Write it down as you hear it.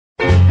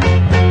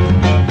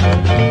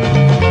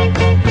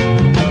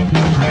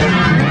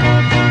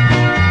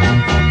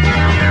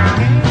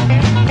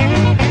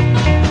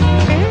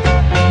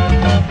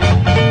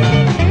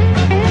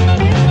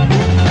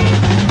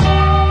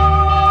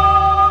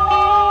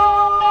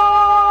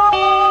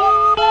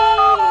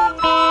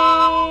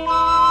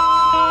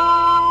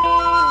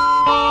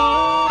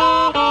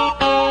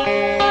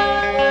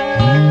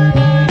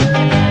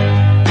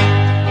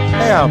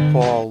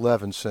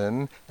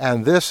Robinson,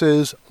 and this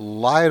is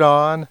Light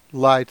On,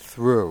 Light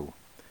Through,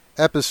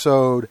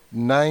 Episode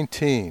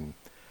 19,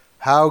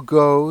 How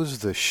Goes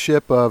the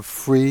Ship of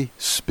Free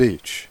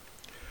Speech?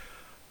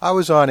 I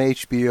was on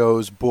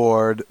HBO's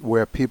board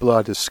where people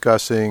are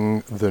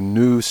discussing the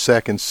new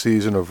second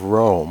season of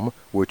Rome,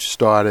 which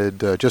started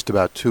just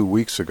about 2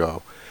 weeks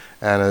ago.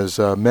 And as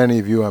many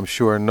of you, I'm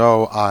sure,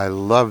 know, I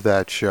love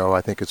that show.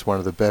 I think it's one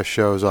of the best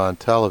shows on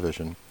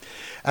television.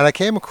 And I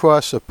came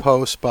across a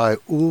post by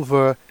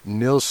Ulver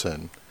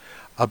Nilsson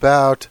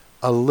about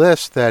a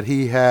list that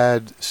he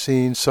had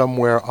seen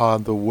somewhere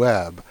on the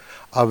web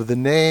of the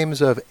names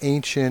of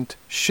ancient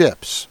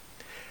ships.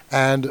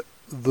 And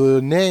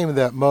the name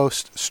that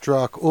most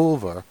struck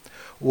Ulver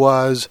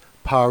was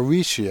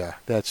Parrhesia.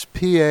 That's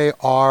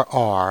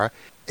Parrhesia.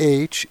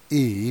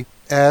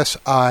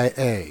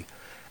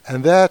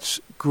 And that's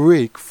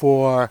Greek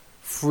for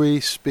free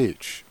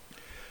speech.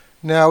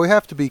 Now, we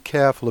have to be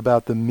careful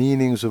about the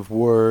meanings of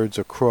words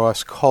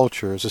across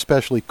cultures,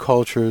 especially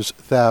cultures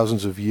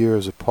thousands of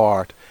years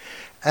apart.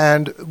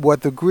 And what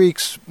the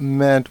Greeks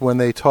meant when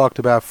they talked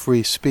about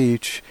free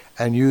speech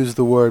and used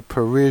the word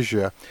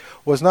Parrhesia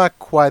was not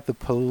quite the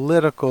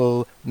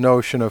political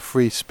notion of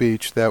free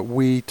speech that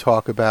we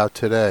talk about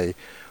today.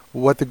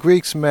 What the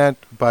Greeks meant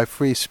by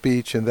free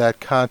speech in that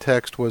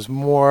context was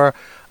more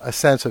a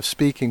sense of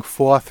speaking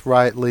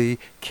forthrightly,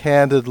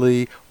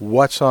 candidly,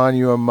 what's on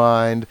your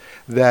mind,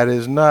 that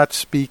is not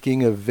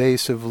speaking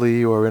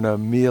evasively or in a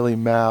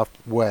mealy-mouthed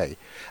way.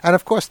 And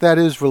of course that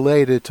is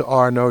related to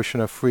our notion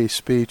of free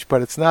speech,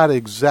 but it's not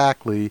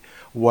exactly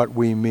what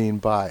we mean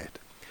by it.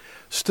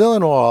 Still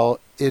in all,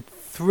 it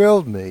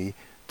thrilled me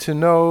to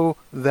know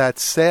that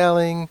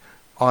sailing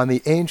on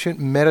the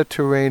ancient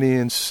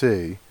Mediterranean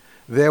Sea,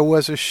 there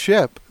was a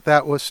ship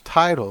that was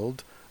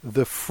titled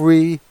the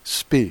Free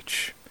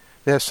Speech.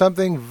 There's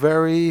something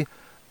very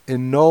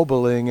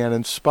ennobling and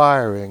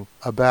inspiring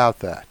about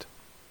that.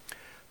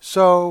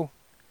 So,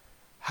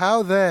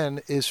 how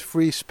then is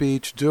free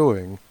speech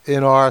doing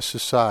in our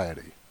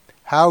society?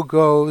 How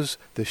goes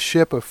the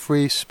ship of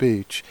free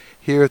speech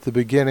here at the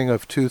beginning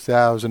of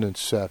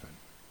 2007?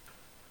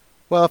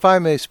 Well, if I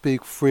may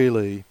speak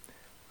freely,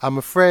 I'm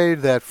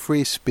afraid that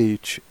free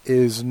speech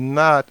is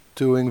not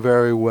doing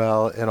very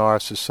well in our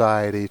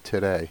society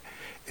today.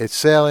 It's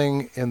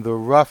sailing in the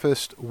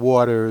roughest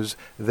waters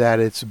that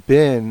it's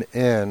been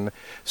in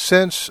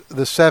since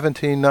the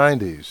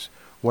 1790s,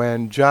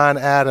 when John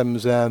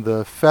Adams and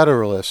the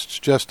Federalists,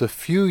 just a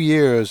few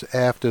years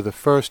after the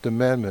First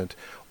Amendment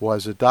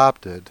was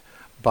adopted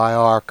by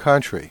our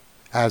country,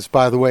 as,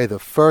 by the way, the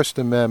First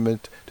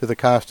Amendment to the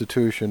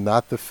Constitution,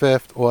 not the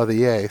Fifth or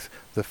the Eighth,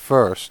 the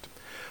First.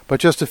 But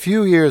just a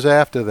few years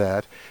after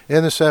that,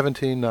 in the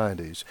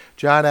 1790s,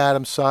 John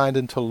Adams signed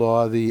into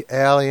law the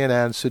Alien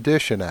and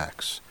Sedition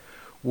Acts,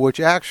 which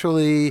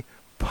actually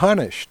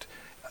punished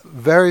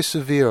very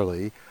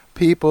severely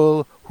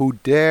people who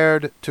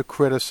dared to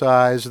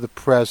criticize the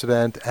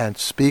president and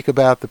speak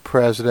about the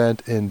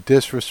president in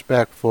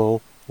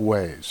disrespectful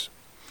ways.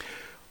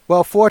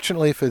 Well,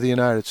 fortunately for the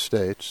United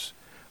States,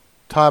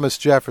 Thomas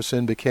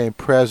Jefferson became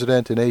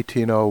president in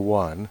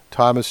 1801.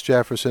 Thomas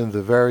Jefferson,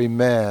 the very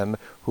man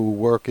who,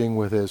 working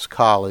with his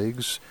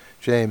colleagues,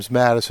 James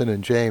Madison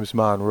and James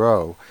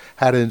Monroe,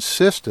 had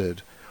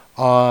insisted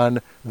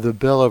on the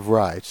Bill of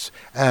Rights,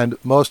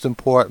 and most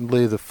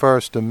importantly the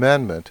First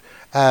Amendment,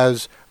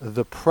 as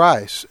the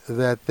price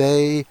that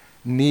they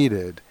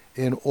needed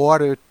in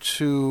order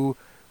to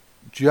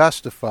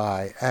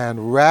justify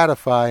and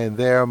ratify in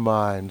their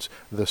minds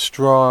the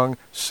strong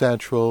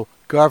central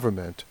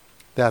government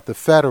that the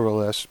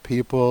Federalists,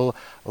 people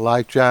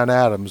like John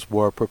Adams,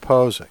 were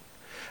proposing.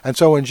 And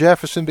so when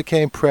Jefferson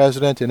became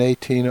president in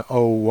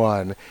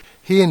 1801,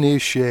 he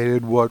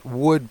initiated what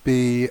would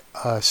be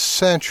a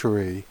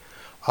century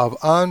of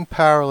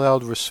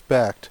unparalleled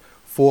respect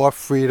for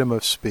freedom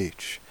of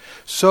speech.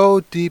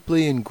 So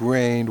deeply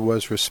ingrained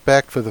was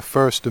respect for the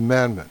First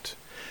Amendment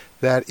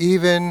that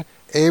even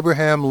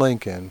Abraham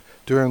Lincoln,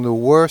 during the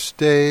worst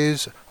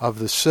days of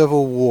the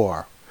Civil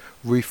War,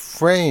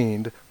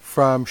 refrained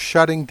from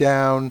shutting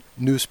down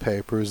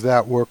newspapers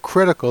that were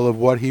critical of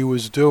what he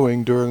was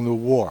doing during the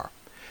war.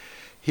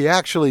 He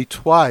actually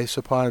twice,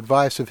 upon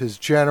advice of his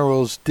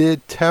generals,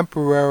 did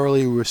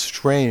temporarily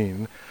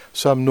restrain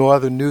some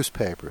northern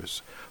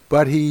newspapers.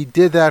 But he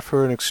did that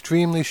for an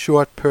extremely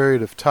short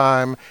period of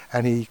time,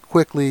 and he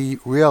quickly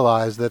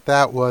realized that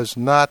that was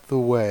not the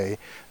way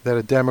that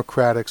a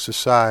democratic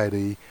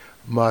society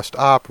must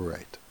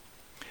operate.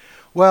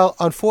 Well,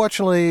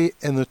 unfortunately,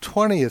 in the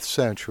 20th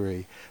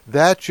century,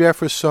 that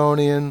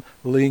Jeffersonian,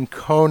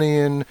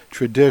 Lincolnian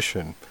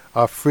tradition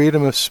of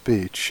freedom of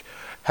speech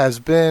has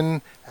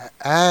been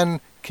and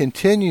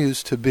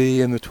continues to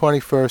be in the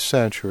 21st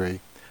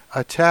century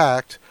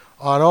attacked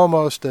on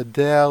almost a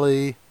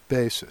daily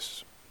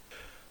basis.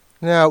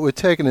 Now, it would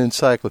take an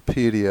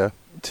encyclopedia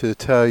to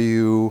tell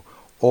you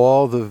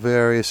all the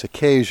various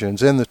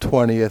occasions in the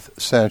 20th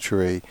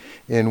century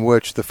in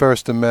which the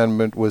First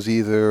Amendment was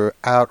either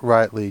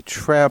outrightly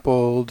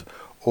trampled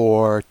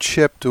or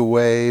chipped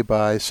away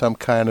by some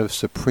kind of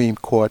Supreme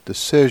Court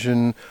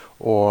decision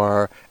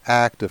or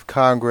act of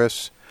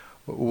Congress.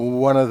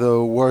 One of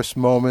the worst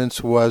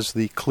moments was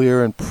the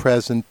clear and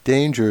present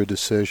danger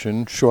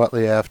decision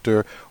shortly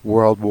after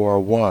World War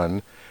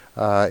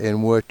I,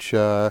 in which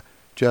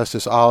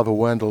Justice Oliver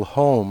Wendell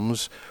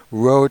Holmes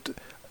wrote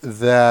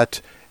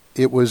that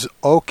it was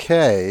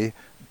okay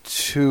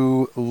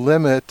to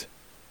limit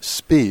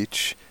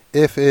speech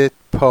if it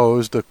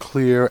posed a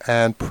clear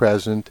and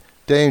present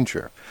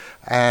danger.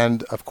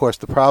 And, of course,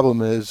 the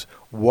problem is,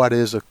 what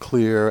is a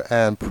clear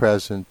and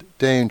present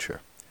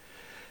danger?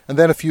 And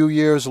then a few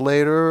years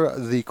later,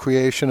 the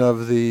creation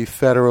of the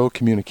Federal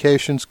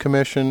Communications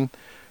Commission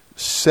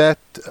set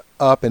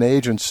up an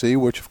agency,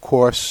 which of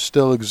course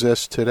still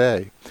exists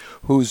today,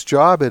 whose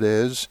job it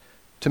is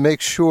to make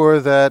sure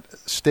that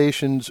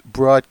stations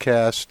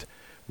broadcast,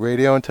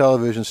 radio and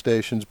television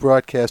stations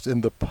broadcast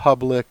in the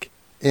public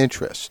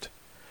interest.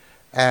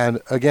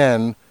 And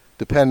again,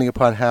 depending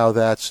upon how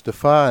that's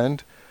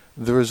defined,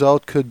 the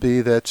result could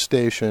be that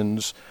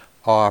stations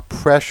are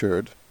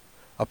pressured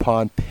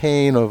upon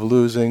pain of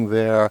losing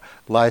their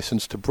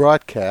license to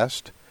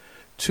broadcast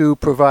to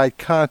provide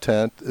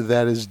content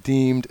that is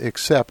deemed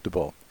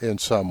acceptable in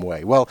some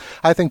way. Well,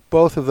 I think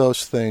both of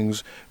those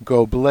things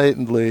go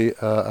blatantly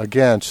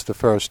against the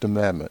First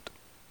Amendment.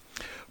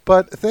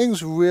 But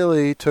things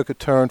really took a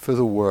turn for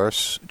the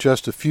worse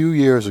just a few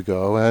years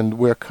ago, and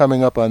we're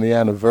coming up on the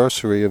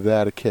anniversary of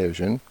that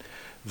occasion,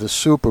 the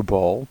Super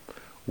Bowl,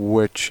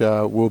 which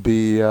will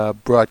be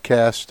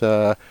broadcast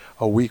a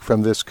week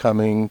from this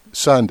coming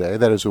Sunday.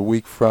 That is a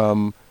week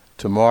from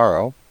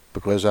tomorrow,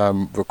 because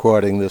I'm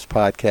recording this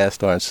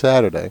podcast on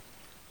Saturday.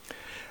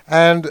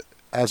 And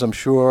as I'm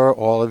sure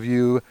all of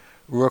you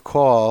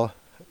recall,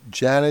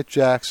 Janet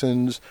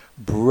Jackson's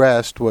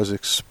breast was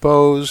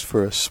exposed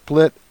for a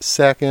split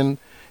second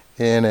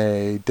in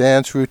a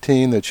dance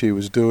routine that she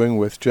was doing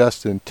with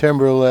Justin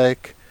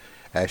Timberlake.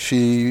 As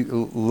she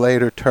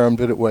later termed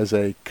it, it was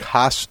a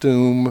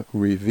costume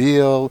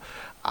reveal,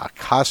 a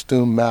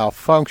costume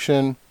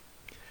malfunction.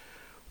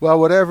 Well,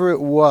 whatever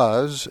it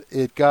was,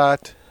 it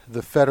got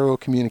the Federal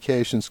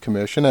Communications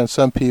Commission and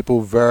some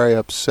people very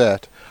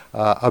upset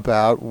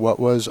about what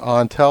was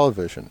on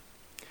television.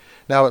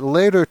 Now, it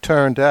later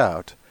turned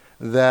out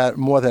that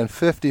more than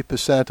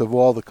 50% of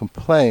all the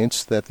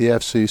complaints that the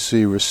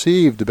FCC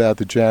received about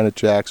the Janet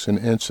Jackson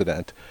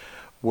incident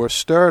were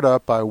stirred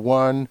up by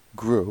one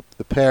group,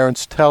 the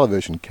Parents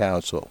Television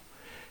Council,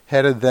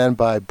 headed then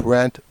by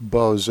Brent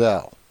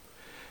Bozell.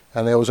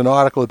 And there was an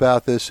article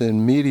about this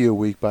in Media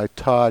Week by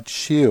Todd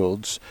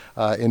Shields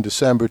in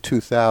December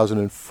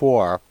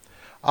 2004.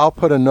 I'll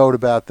put a note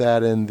about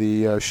that in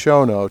the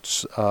show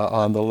notes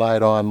on the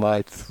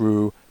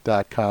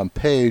lightonlightthrough.com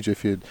page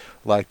if you'd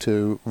like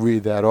to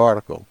read that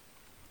article.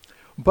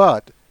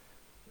 But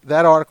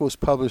that article was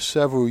published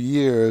several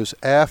years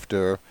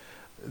after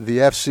the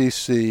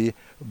FCC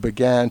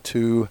began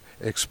to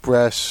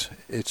express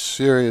its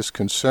serious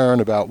concern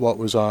about what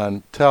was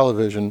on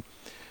television,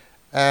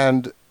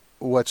 and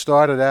what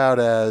started out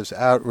as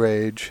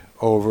outrage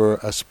over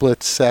a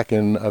split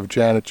second of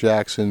Janet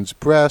Jackson's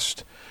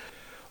breast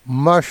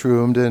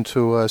mushroomed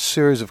into a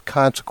series of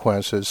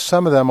consequences,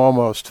 some of them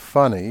almost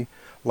funny,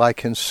 like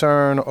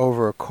concern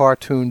over a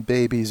cartoon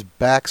baby's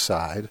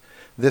backside,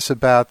 this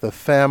about the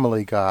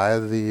Family Guy,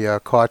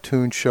 the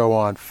cartoon show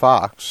on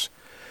Fox,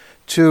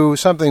 to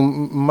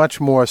something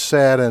much more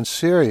sad and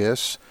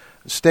serious,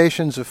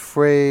 stations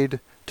afraid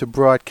to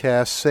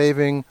broadcast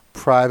Saving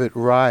Private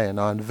Ryan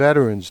on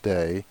Veterans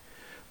Day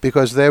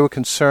because they were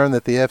concerned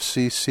that the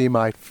FCC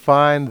might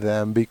fine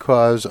them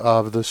because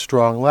of the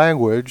strong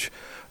language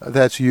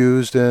that's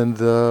used in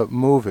the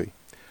movie.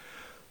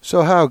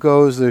 So how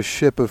goes the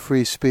ship of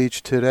free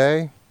speech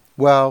today?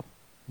 Well,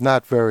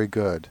 not very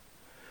good.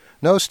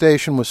 No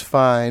station was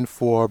fined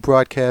for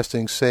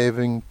broadcasting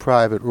Saving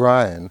Private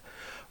Ryan,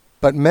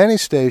 but many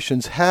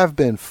stations have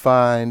been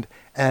fined,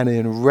 and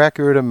in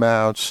record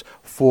amounts,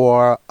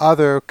 for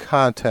other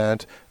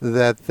content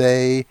that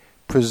they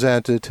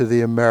presented to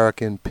the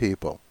American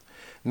people.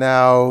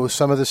 Now,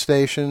 some of the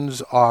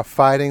stations are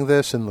fighting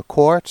this in the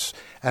courts,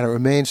 and it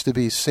remains to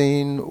be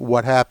seen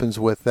what happens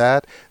with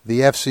that. The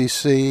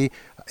FCC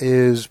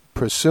is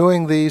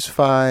pursuing these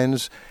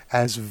fines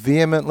as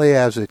vehemently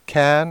as it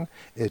can.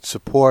 It's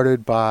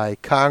supported by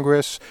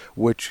Congress,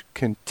 which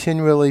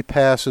continually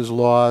passes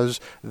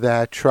laws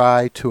that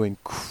try to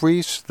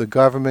increase the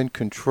government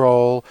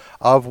control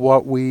of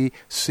what we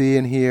see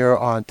and hear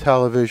on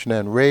television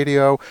and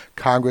radio.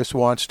 Congress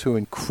wants to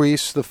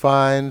increase the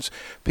fines.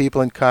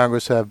 People in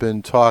Congress have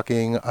been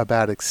talking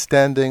about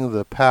extending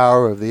the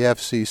power of the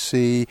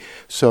FCC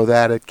so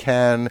that it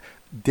can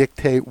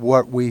dictate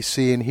what we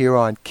see and hear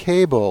on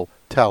cable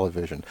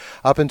television.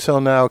 Up until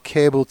now,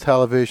 cable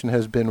television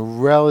has been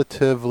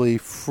relatively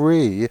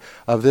free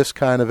of this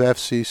kind of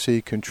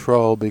FCC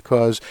control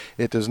because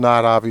it does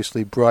not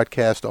obviously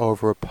broadcast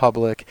over a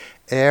public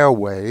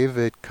airwave.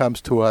 It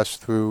comes to us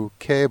through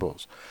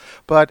cables.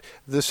 But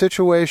the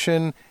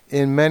situation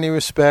in many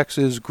respects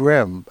is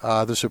grim.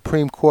 The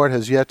Supreme Court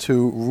has yet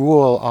to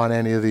rule on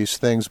any of these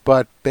things,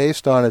 but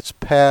based on its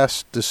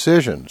past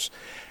decisions,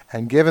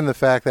 and given the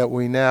fact that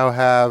we now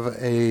have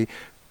a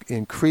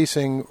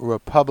increasing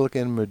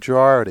Republican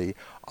majority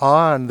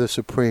on the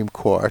Supreme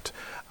Court,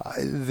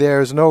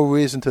 there's no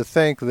reason to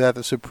think that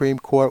the Supreme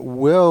Court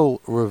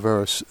will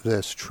reverse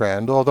this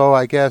trend, although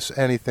I guess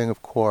anything,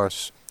 of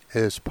course,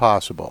 is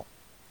possible.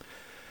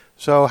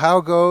 So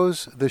how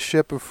goes the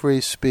ship of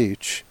free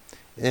speech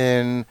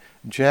in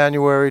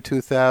January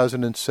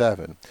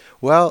 2007?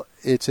 Well,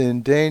 it's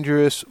in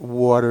dangerous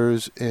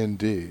waters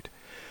indeed.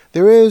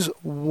 There is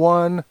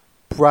one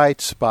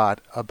bright spot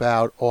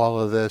about all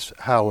of this,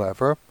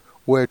 however,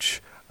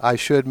 which I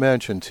should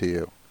mention to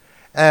you.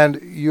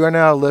 And you're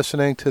now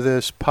listening to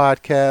this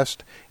podcast.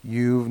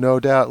 You've no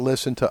doubt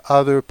listened to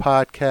other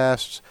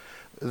podcasts.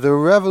 The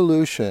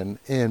revolution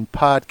in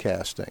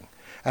podcasting,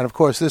 and of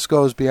course this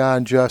goes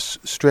beyond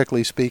just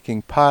strictly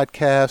speaking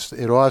podcasts.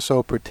 It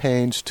also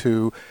pertains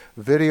to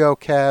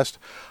videocast,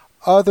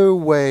 other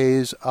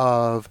ways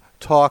of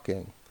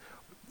talking,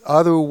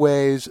 other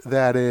ways,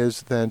 that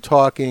is, than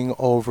talking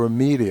over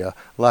media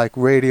like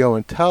radio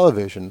and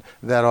television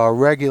that are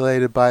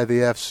regulated by the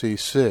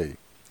FCC.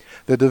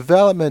 The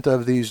development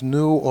of these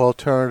new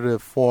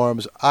alternative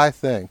forms, I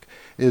think,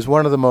 is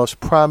one of the most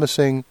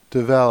promising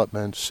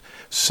developments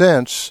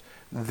since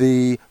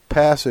the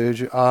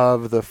passage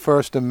of the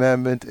First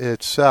Amendment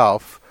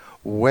itself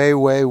way,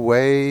 way,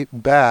 way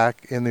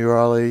back in the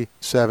early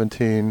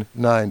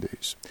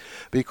 1790s.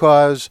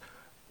 Because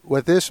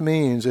what this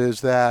means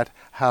is that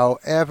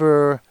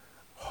however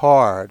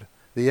hard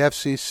the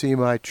FCC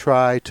might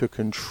try to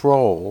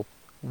control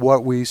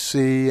what we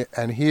see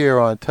and hear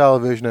on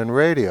television and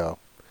radio,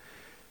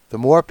 the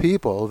more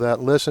people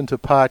that listen to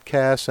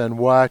podcasts and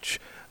watch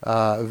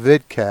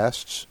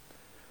vidcasts,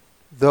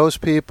 those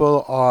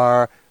people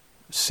are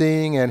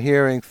seeing and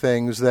hearing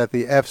things that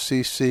the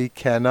FCC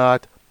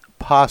cannot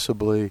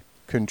possibly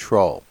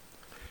control.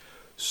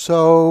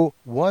 So,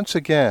 once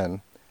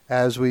again,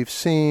 as we've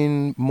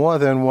seen more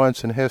than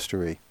once in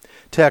history,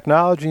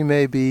 technology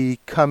may be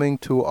coming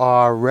to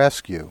our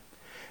rescue.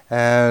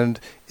 And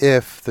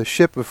if the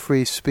ship of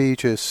free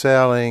speech is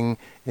sailing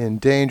in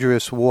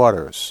dangerous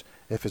waters,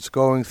 if it's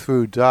going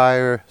through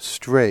dire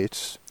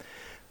straits,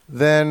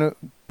 then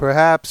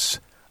perhaps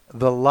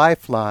the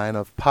lifeline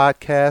of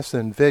podcasts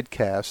and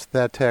vidcasts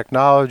that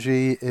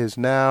technology is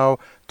now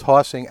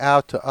tossing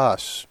out to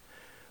us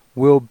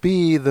will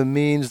be the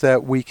means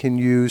that we can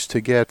use to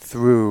get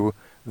through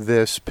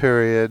this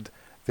period,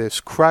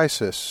 this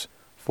crisis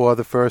for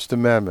the First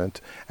Amendment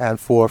and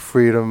for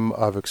freedom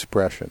of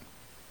expression.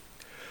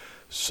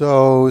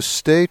 So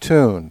stay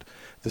tuned.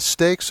 The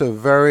stakes are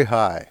very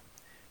high.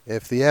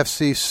 If the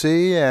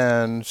FCC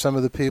and some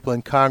of the people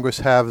in Congress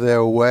have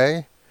their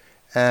way,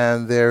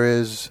 and there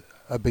is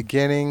a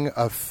beginning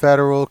of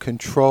federal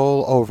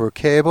control over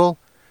cable,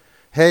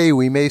 hey,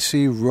 we may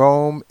see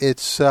Rome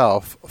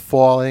itself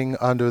falling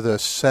under the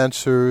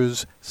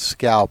censor's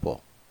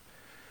scalpel.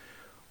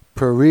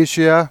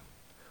 Parrhesia,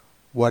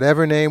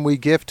 whatever name we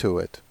give to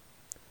it,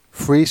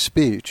 free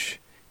speech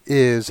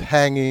is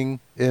hanging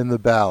in the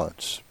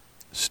balance.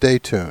 Stay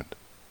tuned.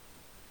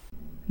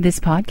 This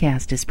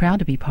podcast is proud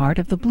to be part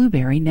of the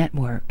Blueberry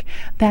Network.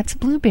 That's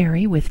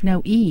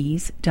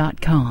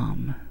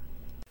blueberrywithnoease.com.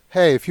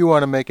 Hey, if you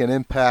want to make an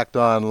impact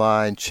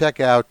online, check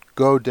out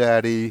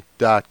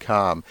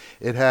GoDaddy.com.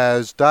 It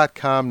has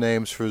 .com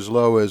names for as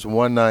low as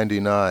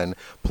 $1.99.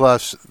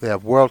 Plus, they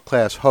have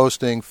world-class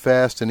hosting,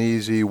 fast and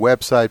easy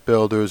website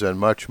builders,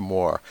 and much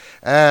more.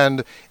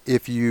 And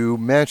if you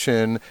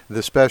mention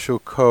the special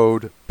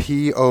code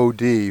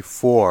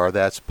POD4,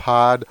 that's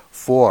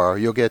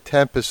POD4, you'll get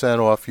 10%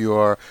 off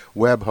your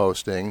web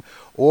hosting,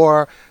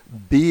 or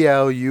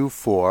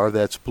BLU4,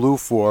 that's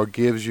Blue4,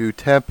 gives you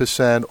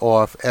 10%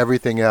 off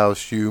everything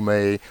else you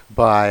may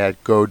buy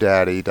at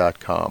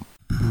GoDaddy.com.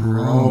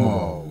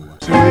 Promo.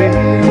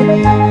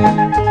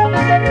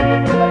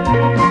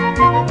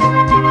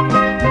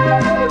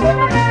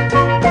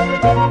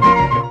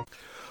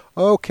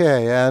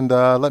 Okay, and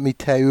let me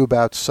tell you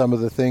about some of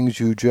the things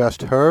you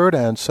just heard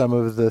and some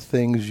of the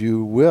things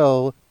you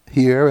will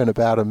hear in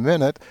about a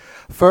minute.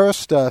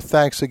 First,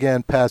 thanks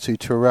again, Patsy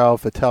Terrell,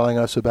 for telling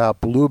us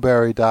about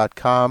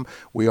Blueberry.com.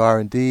 We are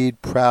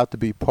indeed proud to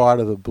be part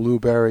of the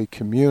Blueberry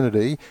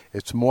community.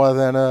 It's more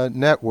than a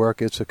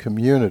network, it's a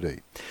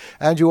community.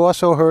 And you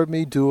also heard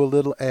me do a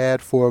little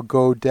ad for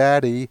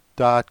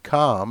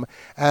GoDaddy.com.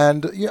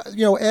 And, you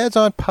know, ads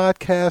on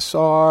podcasts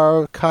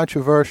are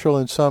controversial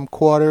in some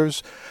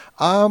quarters.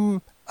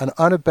 I'm an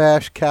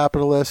unabashed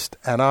capitalist,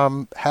 and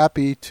I'm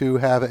happy to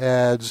have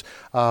ads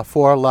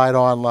for Light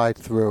On, Light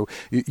Through.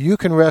 You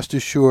can rest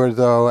assured,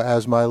 though,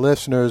 as my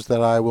listeners,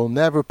 that I will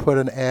never put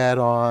an ad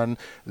on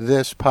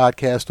this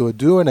podcast or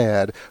do an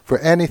ad for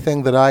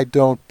anything that I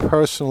don't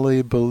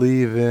personally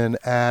believe in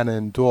and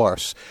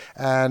endorse.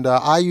 And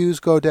I use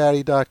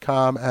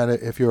GoDaddy.com, and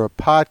if you're a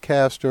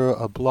podcaster,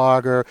 a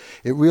blogger,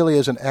 it really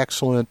is an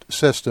excellent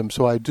system,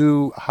 so I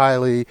do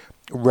highly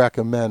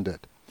recommend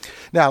it.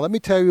 Now, let me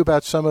tell you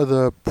about some of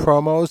the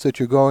promos that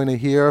you're going to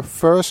hear.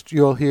 First,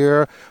 you'll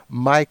hear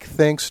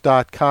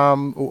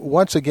MikeThinks.com.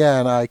 Once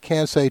again, I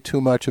can't say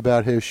too much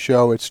about his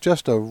show. It's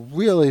just a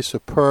really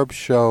superb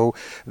show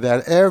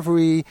that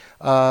every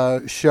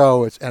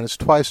show, and it's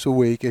twice a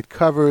week, it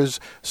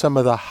covers some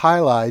of the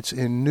highlights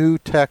in new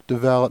tech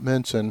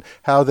developments and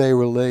how they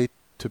relate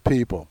to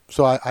people.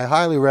 So I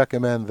highly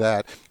recommend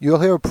that. You'll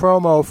hear a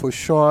promo for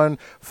Sean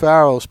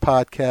Farrell's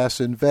podcast,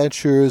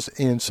 Adventures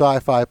in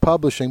Sci-Fi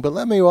Publishing. But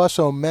let me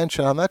also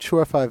mention, I'm not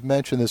sure if I've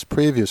mentioned this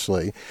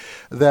previously,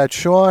 that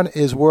Sean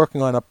is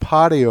working on a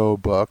patio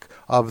book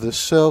of The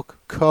Silk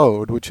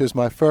Code, which is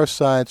my first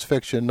science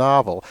fiction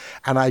novel.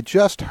 And I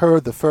just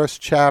heard the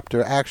first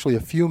chapter actually a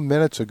few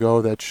minutes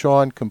ago that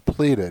Sean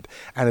completed.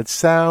 And it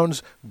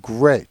sounds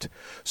great.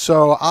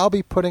 So I'll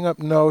be putting up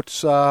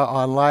notes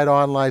on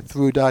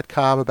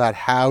lightonlightthrough.com about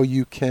how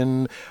you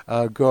can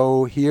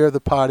go hear the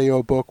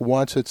patio book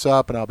once it's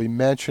up, and I'll be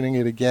mentioning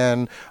it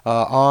again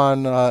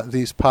on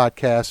these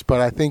podcasts.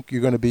 But I think you're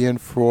going to be in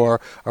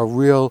for a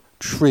real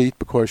treat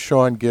because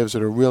Sean gives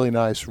it a really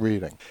nice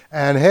reading.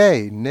 And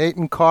hey, Nate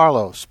and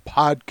Carlos,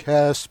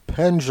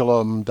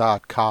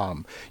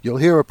 podcastpendulum.com. You'll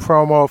hear a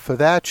promo for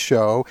that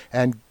show,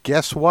 and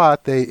guess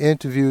what? They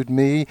interviewed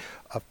me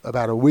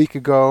about a week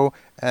ago,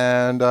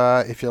 and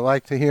if you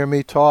like to hear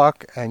me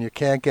talk and you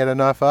can't get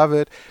enough of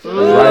it,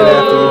 right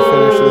after you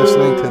finish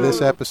listening to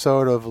this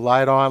episode of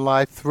Light On,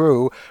 Light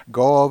Through,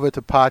 go over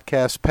to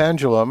Podcast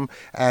Pendulum,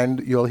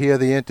 and you'll hear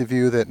the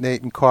interview that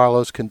Nate and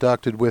Carlos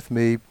conducted with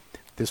me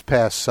this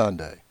past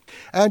Sunday.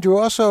 And you're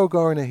also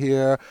going to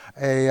hear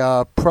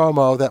a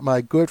promo that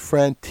my good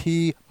friend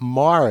T.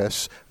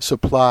 Morris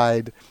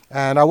supplied.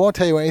 And I won't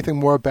tell you anything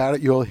more about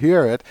it. You'll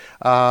hear it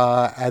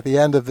at the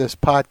end of this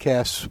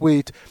podcast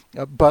suite.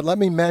 But let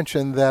me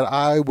mention that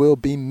I will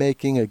be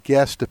making a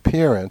guest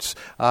appearance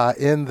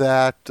in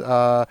that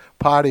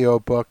patio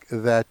book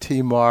that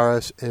T.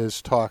 Morris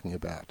is talking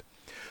about.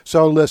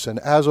 So listen,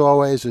 as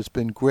always, it's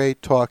been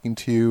great talking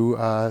to you.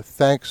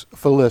 Thanks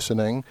for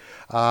listening.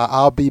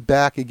 I'll be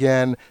back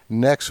again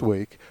next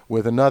week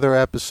with another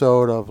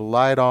episode of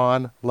Light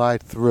On,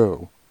 Light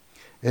Through.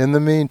 In the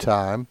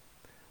meantime,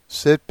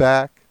 sit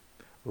back,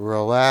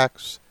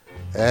 relax,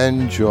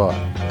 enjoy.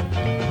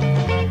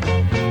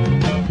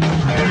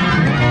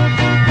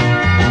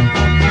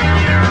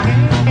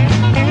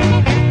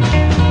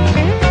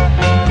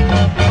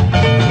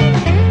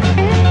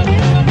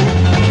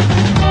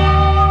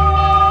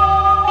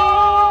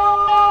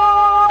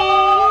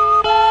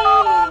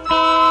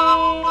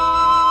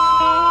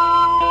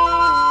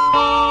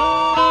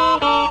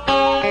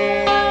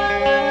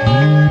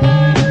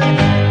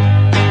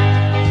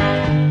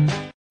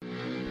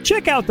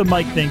 Check out the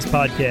Mike Thinks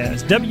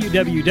podcast,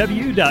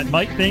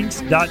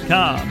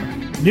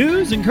 www.mikethinks.com.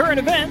 News and current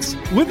events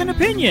with an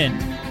opinion.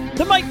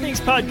 The Mike Thinks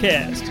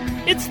podcast.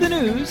 It's the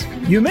news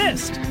you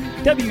missed.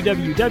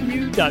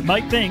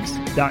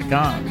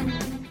 www.mikethinks.com.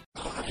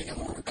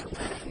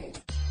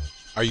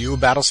 Are you a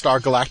Battlestar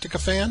Galactica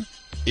fan?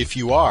 If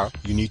you are,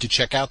 you need to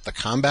check out the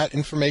Combat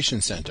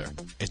Information Center.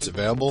 It's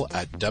available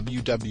at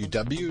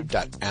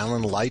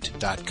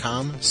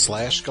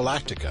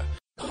www.alanlight.com/Galactica.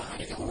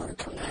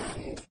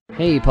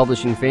 Hey,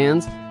 publishing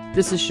fans.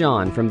 This is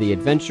Sean from the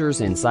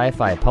Adventures in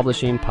Sci-Fi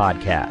Publishing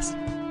podcast.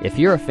 If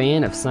you're a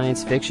fan of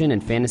science fiction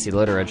and fantasy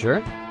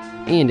literature,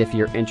 and if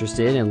you're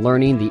interested in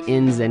learning the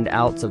ins and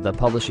outs of the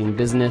publishing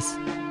business,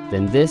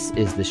 then this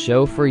is the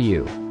show for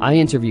you. I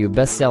interview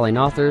best-selling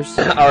authors,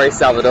 Ari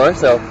Salvador,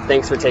 so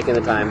thanks for taking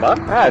the time, Bob.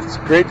 It's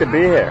great to be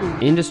here.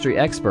 industry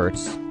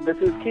experts, This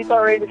is Keith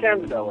R. in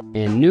Canada.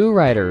 and new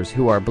writers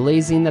who are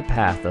blazing the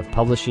path of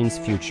publishing's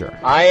future.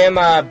 I am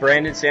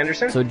Brandon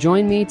Sanderson. So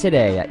join me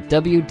today at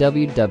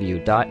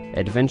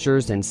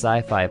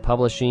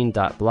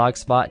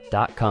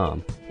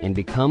www.adventuresinscifipublishing.blogspot.com and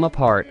become a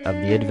part of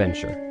the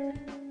adventure.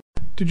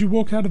 Did you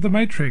walk out of the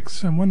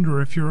Matrix and wonder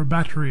if you're a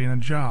battery in a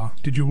jar?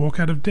 Did you walk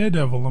out of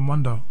Daredevil and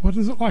wonder, what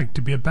is it like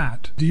to be a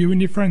bat? Do you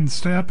and your friends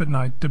stay up at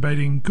night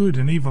debating good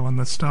and evil in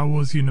the Star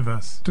Wars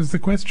universe? Does the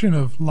question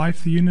of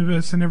life, the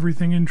universe, and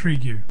everything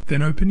intrigue you?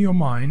 Then open your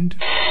mind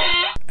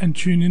and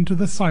tune into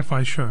The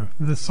Sci-Fi Show,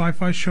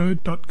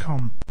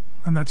 thescifishow.com.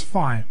 And that's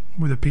Phi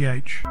with a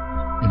PH.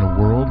 In a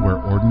world where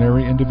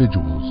ordinary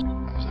individuals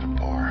Was it a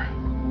bar?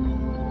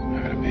 I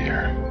got a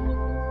beer.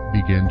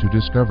 begin to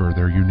discover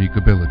their unique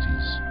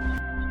abilities.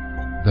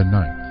 The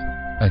Ninth,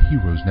 a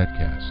Heroes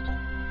Netcast.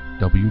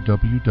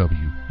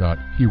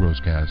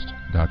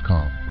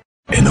 www.heroescast.com.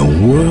 In a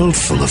world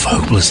full of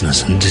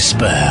hopelessness and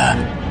despair,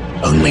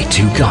 only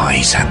two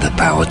guys had the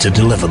power to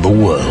deliver the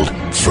world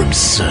from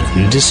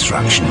certain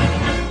destruction.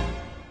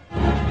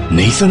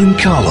 Nathan and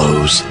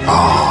Carlos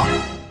are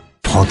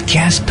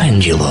Podcast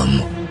Pendulum.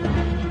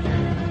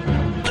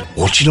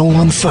 Watch it all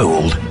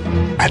unfold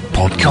at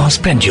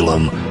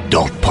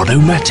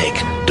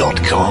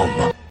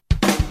podcastpendulum.podomatic.com.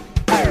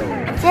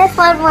 Just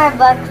one more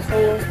book,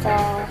 please,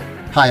 sir.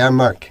 Hi, I'm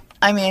Mark.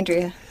 I'm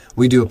Andrea.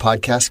 We do a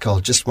podcast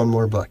called Just One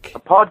More Book. A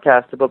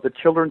podcast about the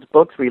children's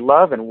books we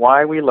love and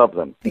why we love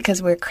them.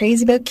 Because we're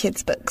crazy about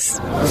kids' books.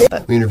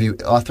 We interview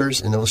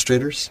authors and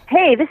illustrators.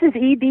 Hey, this is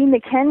E.B.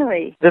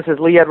 McHenry. This is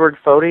Lee Edward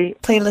Fody.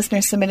 Play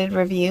listener-submitted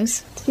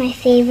reviews. It's my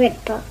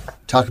favorite book.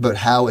 Talk about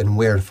how and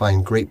where to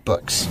find great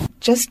books.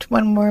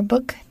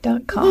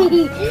 JustOneMoreBook.com.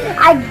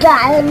 I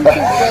got him.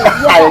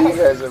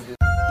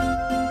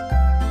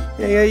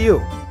 Hey,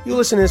 you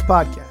listen to this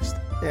podcast.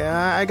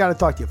 Yeah, I got to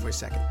talk to you for a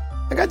second.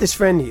 I got this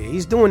friend here.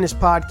 He's doing this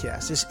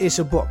podcast. It's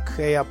a book,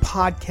 a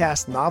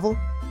podcast novel.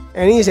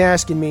 And he's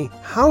asking me,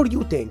 how do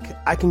you think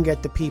I can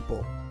get the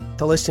people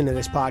to listen to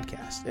this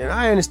podcast? And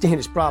I understand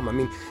his problem. I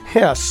mean,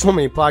 yeah, so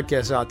many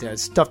podcasts out there.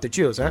 It's tough to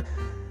choose, huh?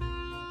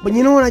 But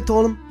you know what I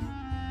told him?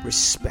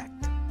 Respect.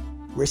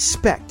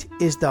 Respect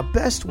is the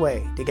best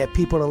way to get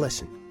people to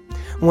listen.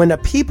 When the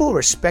people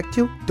respect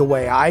you the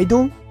way I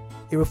do,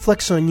 it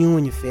reflects on you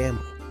and your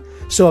family.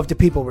 So if the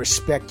people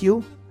respect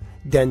you,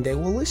 then they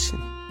will listen.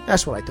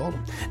 That's what I told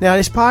him. Now,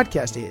 this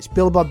podcast is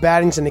Bill Above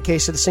Battings in the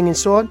Case of the Singing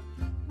Sword,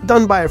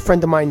 done by a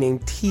friend of mine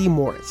named T.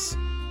 Morris,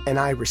 and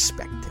I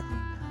respect him.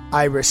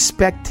 I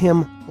respect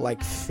him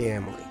like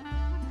family.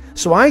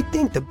 So I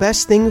think the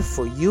best thing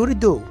for you to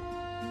do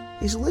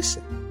is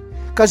listen.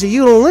 Because if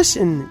you don't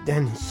listen,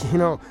 then,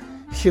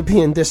 you're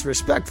being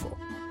disrespectful.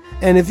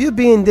 And if you're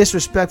being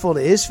disrespectful to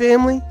his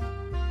family,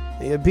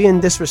 you're being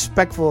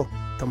disrespectful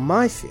to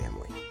my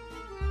family.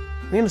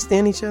 We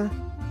understand each other?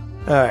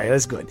 Alright,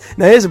 that's good.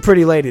 Now here's a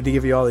pretty lady to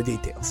give you all the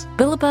details.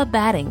 Bill Above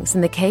Battings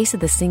in the Case of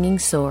the Singing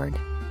Sword.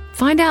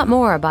 Find out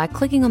more by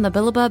clicking on the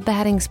Bill Above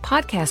Battings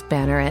podcast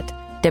banner at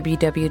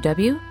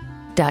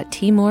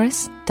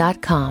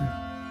www.tmorris.com.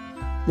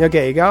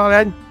 Okay, you got all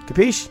that?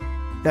 Capiche?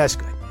 That's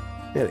good.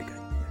 Really good.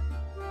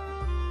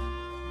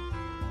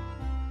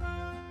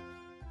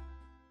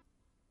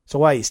 So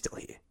why are you still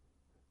here?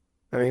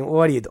 I mean,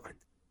 what are you doing?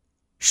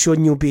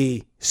 Shouldn't you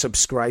be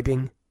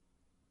subscribing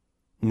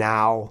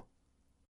now?